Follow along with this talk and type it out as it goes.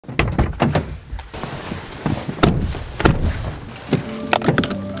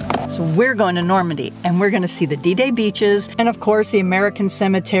So we're going to Normandy, and we're going to see the D-Day beaches, and of course the American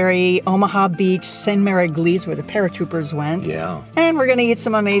Cemetery, Omaha Beach, Saint-Mary-Église, where the paratroopers went. Yeah. And we're going to eat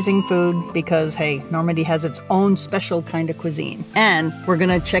some amazing food because, hey, Normandy has its own special kind of cuisine. And we're going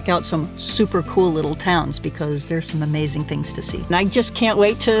to check out some super cool little towns because there's some amazing things to see. And I just can't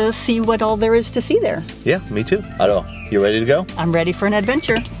wait to see what all there is to see there. Yeah, me too. Alors, you ready to go? I'm ready for an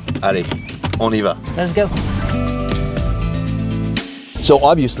adventure. Allez, on y va. Let's go. So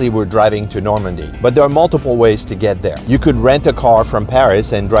obviously we're driving to Normandy, but there are multiple ways to get there. You could rent a car from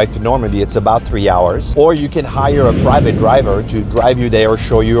Paris and drive to Normandy. It's about 3 hours. Or you can hire a private driver to drive you there,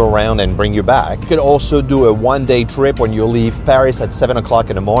 show you around and bring you back. You could also do a one-day trip when you leave Paris at 7 o'clock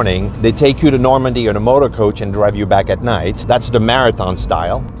in the morning. They take you to Normandy on a motor coach and drive you back at night. That's the marathon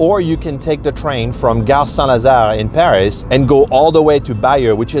style. Or you can take the train from Gare St Lazare in Paris and go all the way to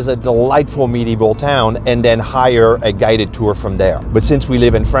Bayeux, which is a delightful medieval town, and then hire a guided tour from there. But since we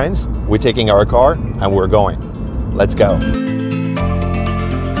live in France, we're taking our car and we're going. Let's go.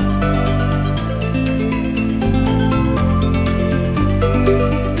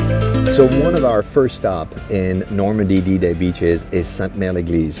 So one of our first stop in Normandy D-Day beaches is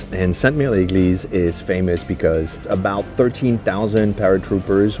Saint-Mary-Église. And Saint-Mary-Église is famous because about 13,000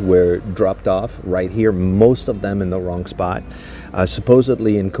 paratroopers were dropped off right here, most of them in the wrong spot.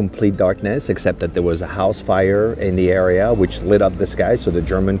 Supposedly in complete darkness, except that there was a house fire in the area which lit up the sky so the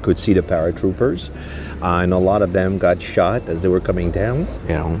German could see the paratroopers. And a lot of them got shot as they were coming down.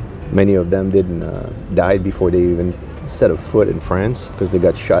 You know, many of them didn't died before they even set a foot in France because they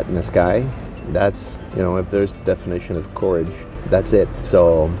got shot in the sky. That's, you know, if there's the definition of courage, that's it.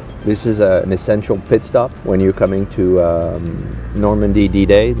 So this is an essential pit stop when you're coming to Normandy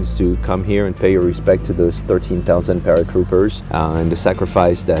D-Day, is to come here and pay your respect to those 13,000 paratroopers and the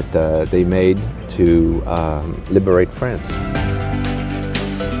sacrifice that they made to liberate France.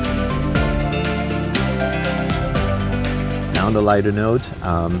 On a lighter note,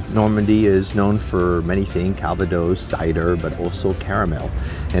 Normandy is known for many things, Calvados, cider, but also caramel.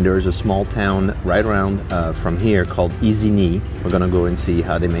 And there's a small town right around from here called Isigny. We're gonna go and see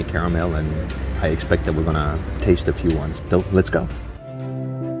how they make caramel, and I expect that we're gonna taste a few ones. So let's go.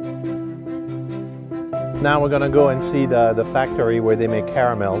 Now we're gonna go and see the factory where they make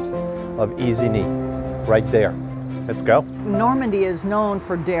caramels of Isigny, right there. Let's go. Normandy is known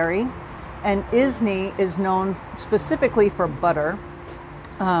for dairy, and Isigny is known specifically for butter.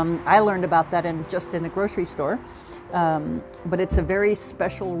 I learned about that just in the grocery store. But it's a very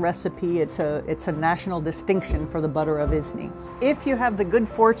special recipe. It's a national distinction for the butter of Isigny. If you have the good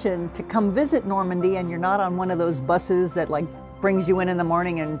fortune to come visit Normandy and you're not on one of those buses that like brings you in the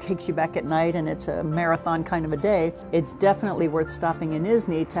morning and takes you back at night and it's a marathon kind of a day, it's definitely worth stopping in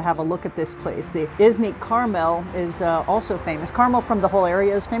Isigny to have a look at this place. The Isigny caramel is also famous. Caramel from the whole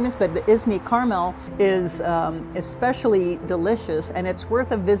area is famous, but the Isigny caramel is especially delicious, and it's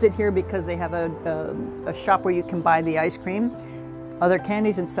worth a visit here because they have a shop where you can buy the ice cream, other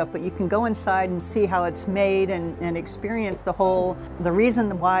candies and stuff, but you can go inside and see how it's made and experience the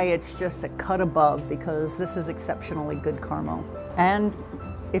reason why it's just a cut above, because this is exceptionally good caramel. And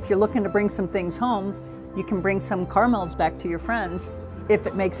if you're looking to bring some things home, you can bring some caramels back to your friends if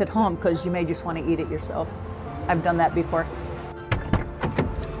it makes it home, because you may just want to eat it yourself. I've done that before.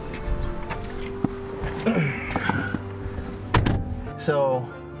 So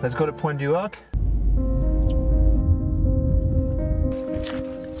let's go to Point du Hoc.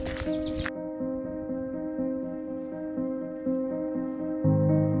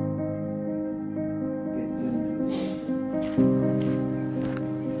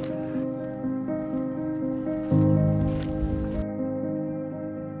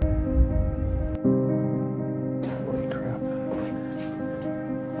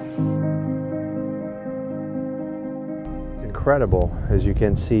 Incredible, as you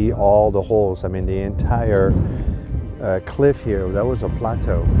can see all the holes. I mean, the entire cliff here, that was a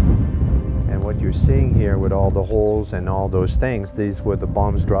plateau, and what you're seeing here with all the holes and all those things, these were the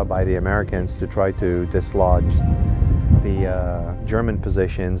bombs dropped by the Americans to try to dislodge the German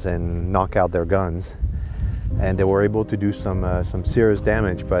positions and knock out their guns, and they were able to do some serious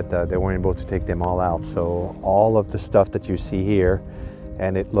damage, but they weren't able to take them all out. So all of the stuff that you see here,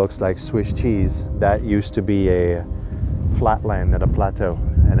 and it looks like Swiss cheese, that used to be a flatland at a plateau,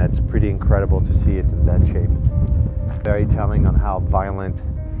 and it's pretty incredible to see it in that shape. Very telling on how violent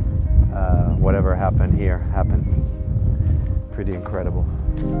whatever happened here happened. Pretty incredible.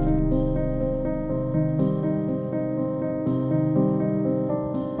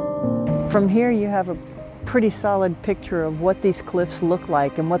 From here you have a pretty solid picture of what these cliffs look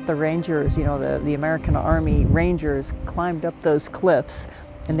like and what the Rangers, you know, the American Army Rangers climbed up those cliffs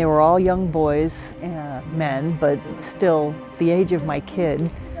And they were all young boys, men, but still the age of my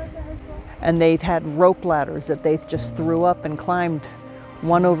kid. And they had rope ladders that they just threw up and climbed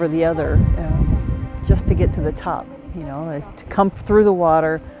one over the other just to get to the top, you know, to come through the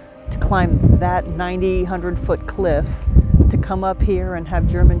water, to climb that 90, 100-foot cliff, to come up here and have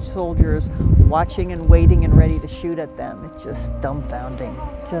German soldiers watching and waiting and ready to shoot at them. It's just dumbfounding.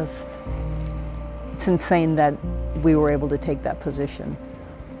 It's insane that we were able to take that position.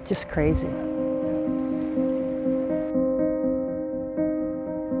 Just crazy.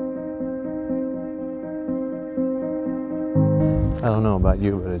 I don't know about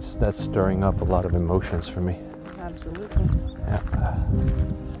you, but that's stirring up a lot of emotions for me. Absolutely. Yeah.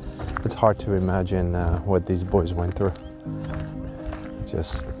 It's hard to imagine what these boys went through.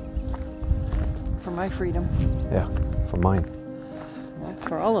 Just... For my freedom. Yeah, for mine. Well,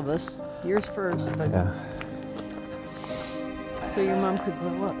 for all of us. Yours first, but... Yeah. So your mom could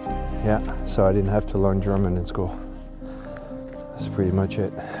grow up. Yeah, so I didn't have to learn German in school. That's pretty much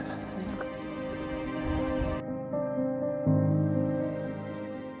it.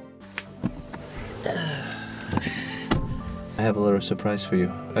 I have a little surprise for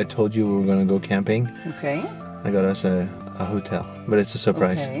you. I told you we were going to go camping. Okay. I got us a hotel, but it's a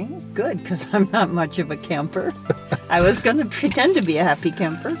surprise. Okay, good, because I'm not much of a camper. I was going to pretend to be a happy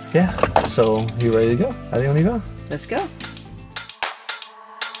camper. Yeah, so you ready to go? Are they only go? Let's go.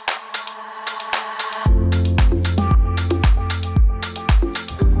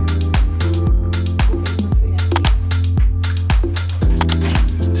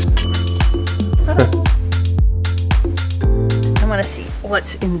 See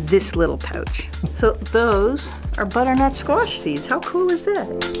what's in this little pouch. So those are butternut squash seeds. How cool is that?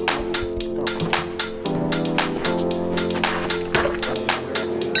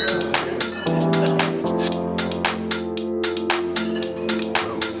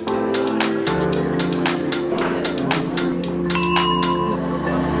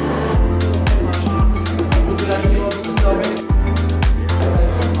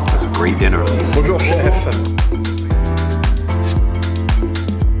 That's a great dinner. Bonjour, chef.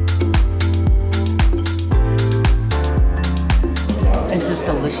 It's just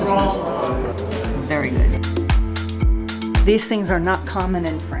deliciousness. Very good. These things are not common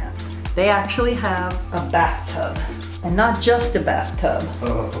in France. They actually have a bathtub. And not just a bathtub.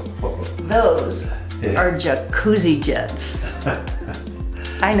 Those are jacuzzi jets.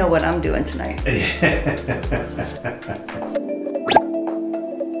 I know what I'm doing tonight.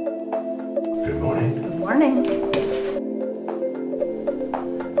 Good morning. Good morning.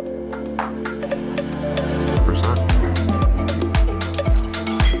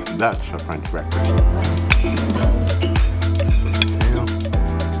 That's a French breakfast.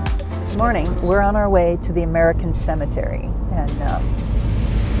 Good morning. We're on our way to the American cemetery, and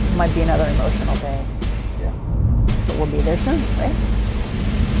it might be another emotional day. Yeah. But we'll be there soon, right?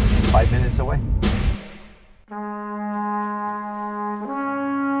 5 minutes away.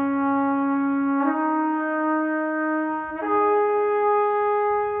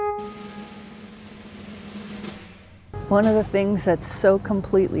 One of the things that's so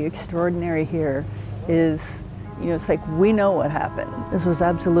completely extraordinary here is, you know, it's like we know what happened. This was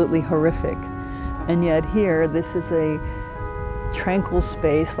absolutely horrific. And yet here, this is a tranquil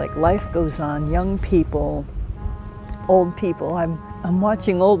space, like life goes on, young people, old people. I'm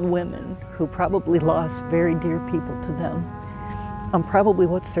watching old women who probably lost very dear people to them. Probably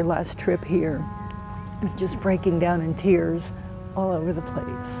what's their last trip here, just breaking down in tears all over the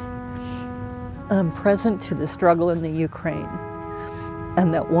place. I'm present to the struggle in the Ukraine,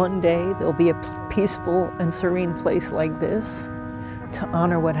 and that one day there'll be a peaceful and serene place like this to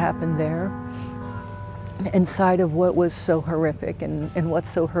honor what happened there inside of what was so horrific and what's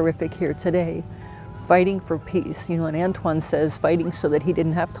so horrific here today, fighting for peace. You know, and Antoine says fighting so that he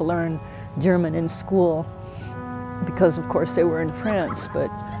didn't have to learn German in school because of course they were in France, but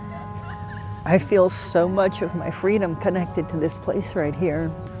I feel so much of my freedom connected to this place right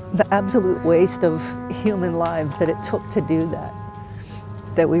here. The absolute waste of human lives that it took to do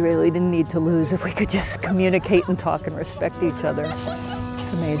that we really didn't need to lose if we could just communicate and talk and respect each other.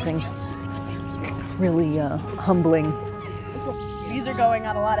 It's amazing. Really humbling. These are going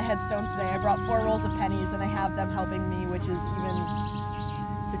on a lot of headstones today. I brought 4 rolls of pennies and I have them helping me, which is even,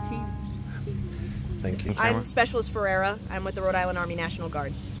 it's a team. Thank you. I'm Specialist Ferreira. I'm with the Rhode Island Army National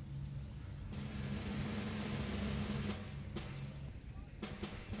Guard.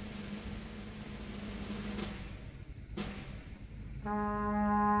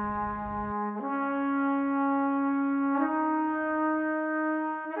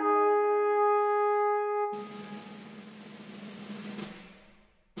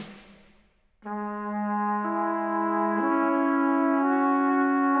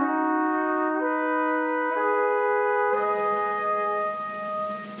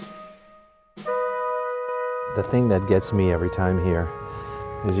 The thing that gets me every time here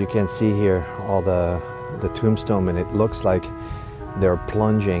is you can see here all the tombstone, and it looks like they're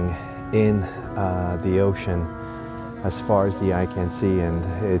plunging in the ocean as far as the eye can see, and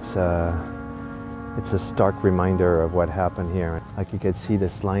it's a stark reminder of what happened here. Like you can see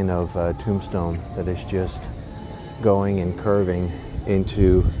this line of tombstone that is just going and curving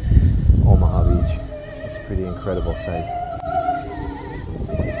into Omaha Beach. It's a pretty incredible sight.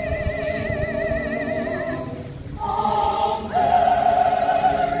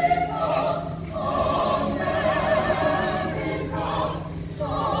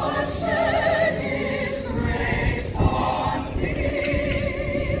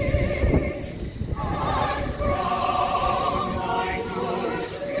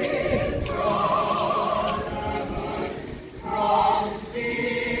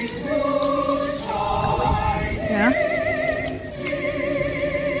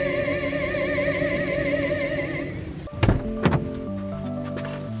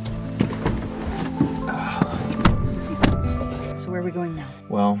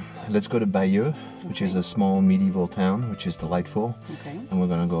 Well, let's go to Bayeux, which is a small medieval town, which is delightful. Okay. And we're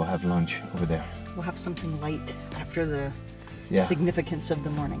going to go have lunch over there. We'll have something light after the Yeah. significance of the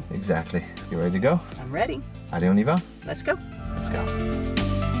morning. Exactly. You ready to go? I'm ready. Allez, on y va? Let's go. Let's go.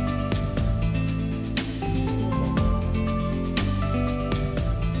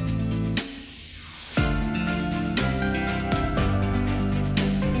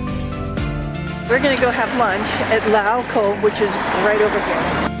 We're going to go have lunch at La Cove, which is right over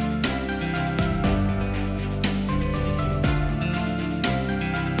here.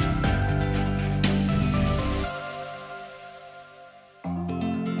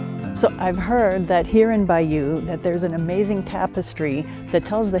 So I've heard that here in Bayeux that there's an amazing tapestry that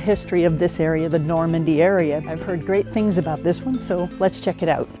tells the history of this area, the Normandy area. I've heard great things about this one, so let's check it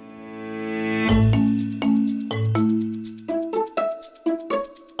out.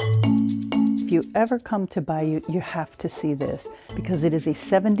 If you ever come to Bayeux, you have to see this because it is a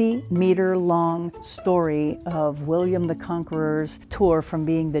 70-meter long story of William the Conqueror's tour from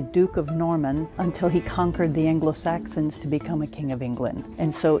being the Duke of Normandy until he conquered the Anglo-Saxons to become a King of England.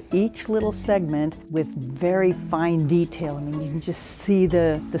 And so each little segment with very fine detail. I mean, you can just see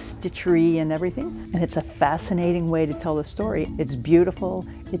the stitchery and everything. And it's a fascinating way to tell the story. It's beautiful,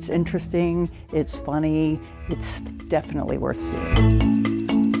 it's interesting, it's funny, it's definitely worth seeing.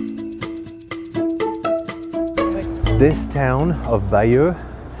 This town of Bayeux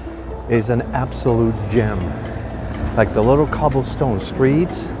is an absolute gem. Like the little cobblestone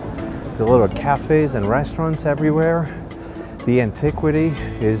streets, the little cafes and restaurants everywhere. The antiquity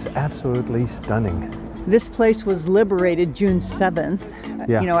is absolutely stunning. This place was liberated June 7th,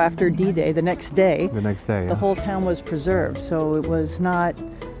 Yeah. you know, after D-Day, the next day. The next day, The yeah. whole town was preserved, so it was not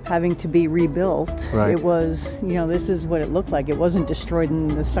having to be rebuilt. Right. It was, you know, this is what it looked like. It wasn't destroyed in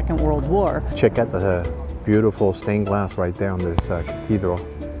the Second World War. Check out the beautiful stained glass right there on this cathedral.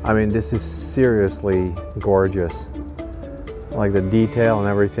 I mean, this is seriously gorgeous. Like the detail and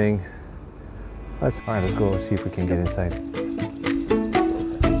everything. All right, let's go see if we can get inside.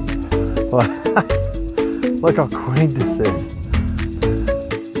 Look how quaint this is.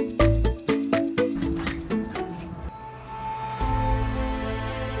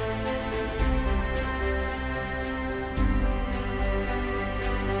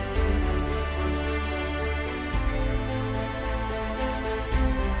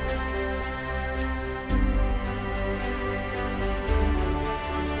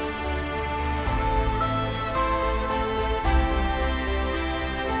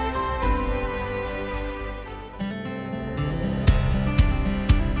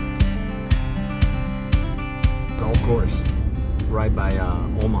 Golf course right by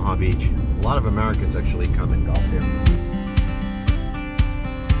Omaha Beach. A lot of Americans actually come and golf here.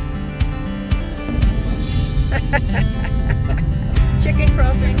 Chicken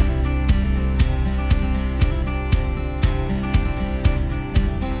crossing.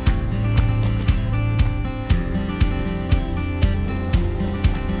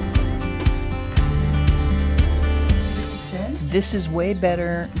 This is way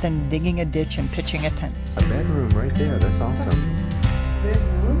better than digging a ditch and pitching a tent. A bedroom right there, that's awesome.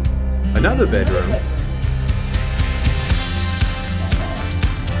 Bedroom? Another bedroom.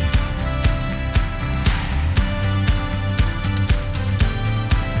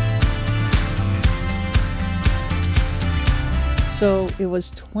 So it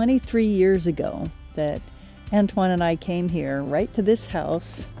was 23 years ago that Antoine and I came here, right to this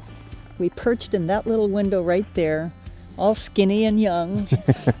house. We perched in that little window right there, all skinny and young,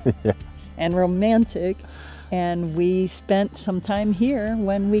 Yeah. and romantic. And we spent some time here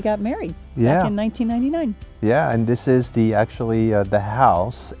when we got married back in 1999. Yeah, and this is actually the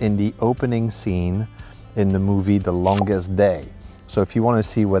house in the opening scene in the movie The Longest Day. So if you want to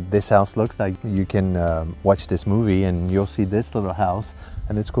see what this house looks like, you can watch this movie and you'll see this little house,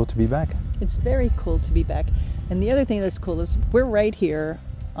 and it's cool to be back. It's very cool to be back. And the other thing that's cool is we're right here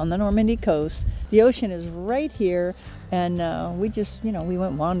on the Normandy coast. The ocean is right here, and we just, we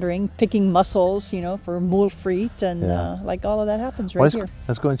went wandering, picking mussels, for moule frite, and like all of that happens right here.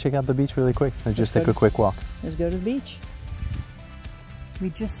 Let's go and check out the beach really quick and just take a quick walk. Let's go to the beach. We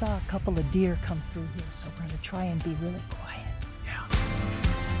just saw a couple of deer come through here, so we're going to try and be really quiet. Yeah.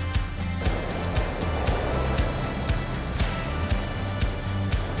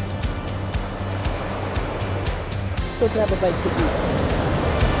 Let's go grab a bite to eat.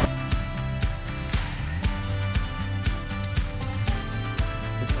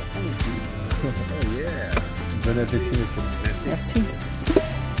 Oh yeah. Bon appétit. Merci.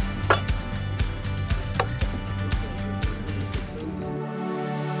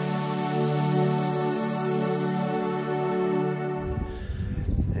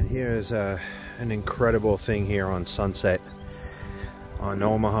 And here's an incredible thing here on sunset on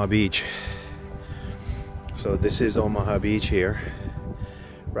Omaha Beach. So this is Omaha Beach here,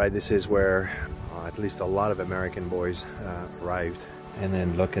 right? This is where at least a lot of American boys arrived. And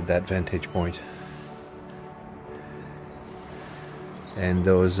then look at that vantage point. And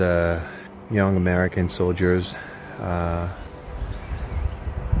those young American soldiers are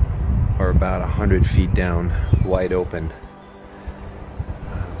about 100 feet down, wide open.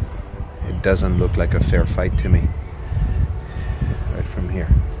 It doesn't look like a fair fight to me, right from here.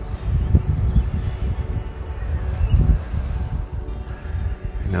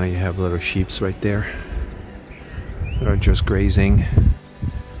 And now you have little sheeps right there that are just grazing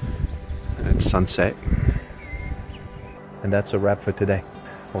at sunset. And that's a wrap for today.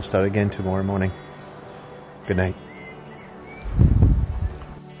 We'll start again tomorrow morning. Good night.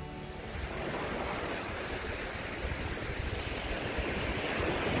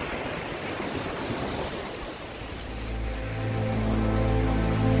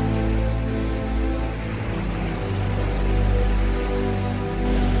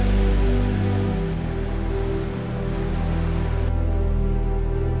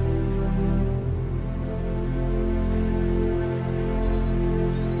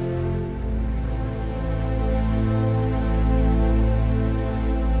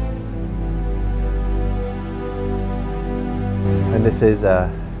 And this is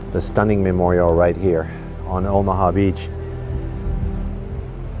the stunning memorial right here on Omaha Beach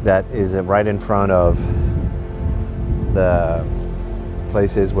that is right in front of the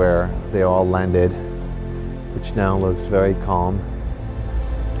places where they all landed, which now looks very calm.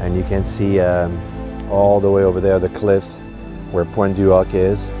 And you can see all the way over there the cliffs where Point du Hoc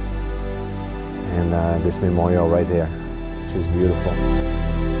is, and this memorial right there, which is beautiful.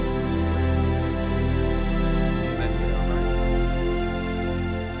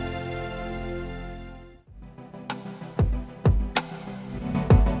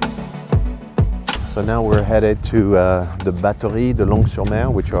 So now we're headed to the Batterie de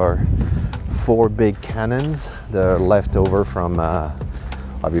Longues-sur-Mer, which are 4 big cannons that are left over from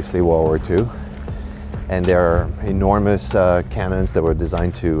obviously World War II. And they're enormous cannons that were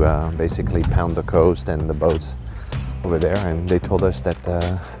designed to basically pound the coast and the boats over there. And they told us that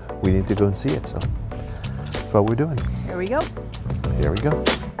we need to go and see it, so that's what we're doing. Here we go. Here we go.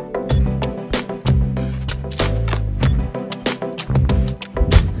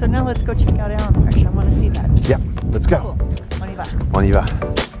 So now let's go check out Aaron Marsh. I want to see that. Yeah, let's go. Cool. On y va. On y va.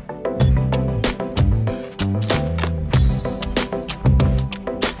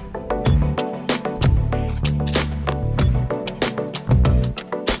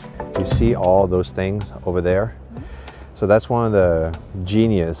 You see all those things over there? So that's one of the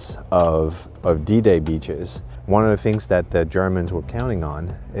genius of D-Day beaches. One of the things that the Germans were counting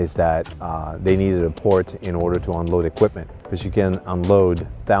on is that they needed a port in order to unload equipment. Because you can unload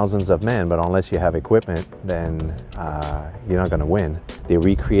thousands of men, but unless you have equipment, then you're not going to win. They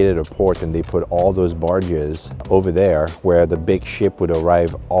recreated a port and they put all those barges over there where the big ship would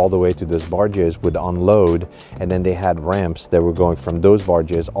arrive all the way to those barges, would unload, and then they had ramps that were going from those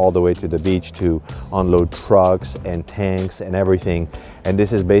barges all the way to the beach to unload trucks and tanks and everything. And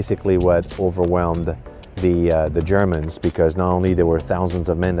this is basically what overwhelmed the Germans, because not only there were thousands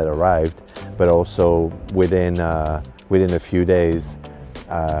of men that arrived, but also within a few days,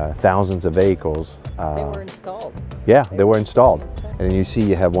 thousands of vehicles. They were installed. Yeah, they were installed. And then you see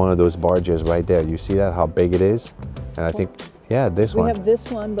you have one of those barges right there. You see that, how big it is? And I think, Yeah, this We one. have this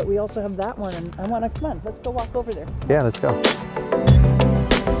one, but we also have that one, and I want to, come on, let's go walk over there. Yeah, let's go.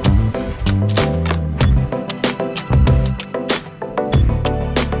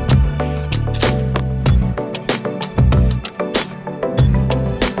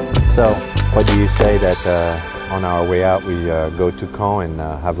 So, what do you say that on our way out we go to Caen and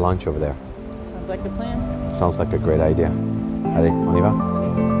have lunch over there? Sounds like the plan. Sounds like a great idea. Allez, on y va?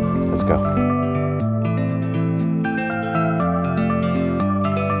 Let's go.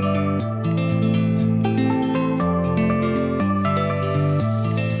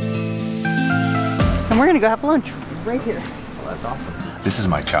 And we're going to go have lunch right here. Well, that's awesome. This is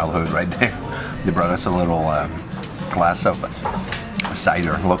my childhood right there. They brought us a little glass of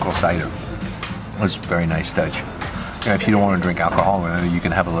cider, local cider. It was a very nice touch. And if you don't want to drink alcohol, you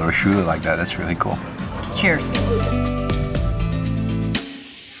can have a little shooter like that. That's really cool. Cheers.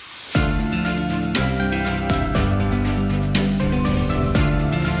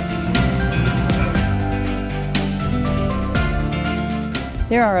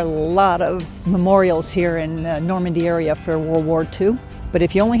 There are a lot of memorials here in Normandy area for World War II, but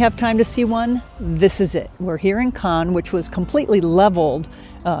if you only have time to see one, this is it. We're here in Caen, which was completely leveled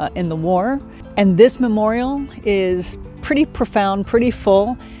in the war, and this memorial is pretty profound, pretty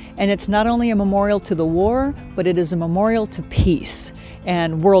full, and it's not only a memorial to the war, but it is a memorial to peace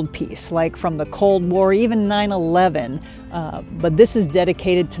and world peace, like from the Cold War, even 9/11, but this is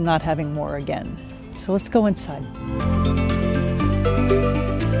dedicated to not having war again. So let's go inside.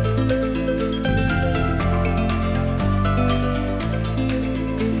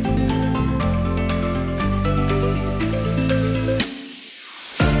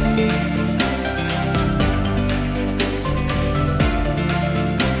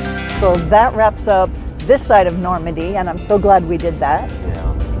 So that wraps up this side of Normandy, and I'm so glad we did that.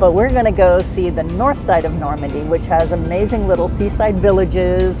 Yeah. But we're going to go see the north side of Normandy, which has amazing little seaside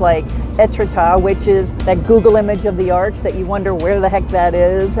villages like Etretat, which is that Google image of the arch that you wonder where the heck that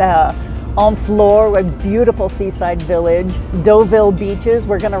is. Honfleur, a beautiful seaside village. Deauville beaches.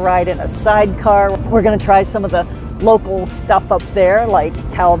 We're going to ride in a sidecar. We're going to try some of the local stuff up there like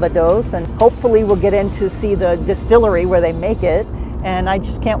Calvados, and hopefully we'll get in to see the distillery where they make it. And I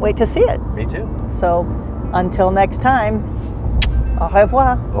just can't wait to see it. Me too. So until next time, au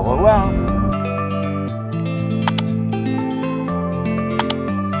revoir. Au revoir.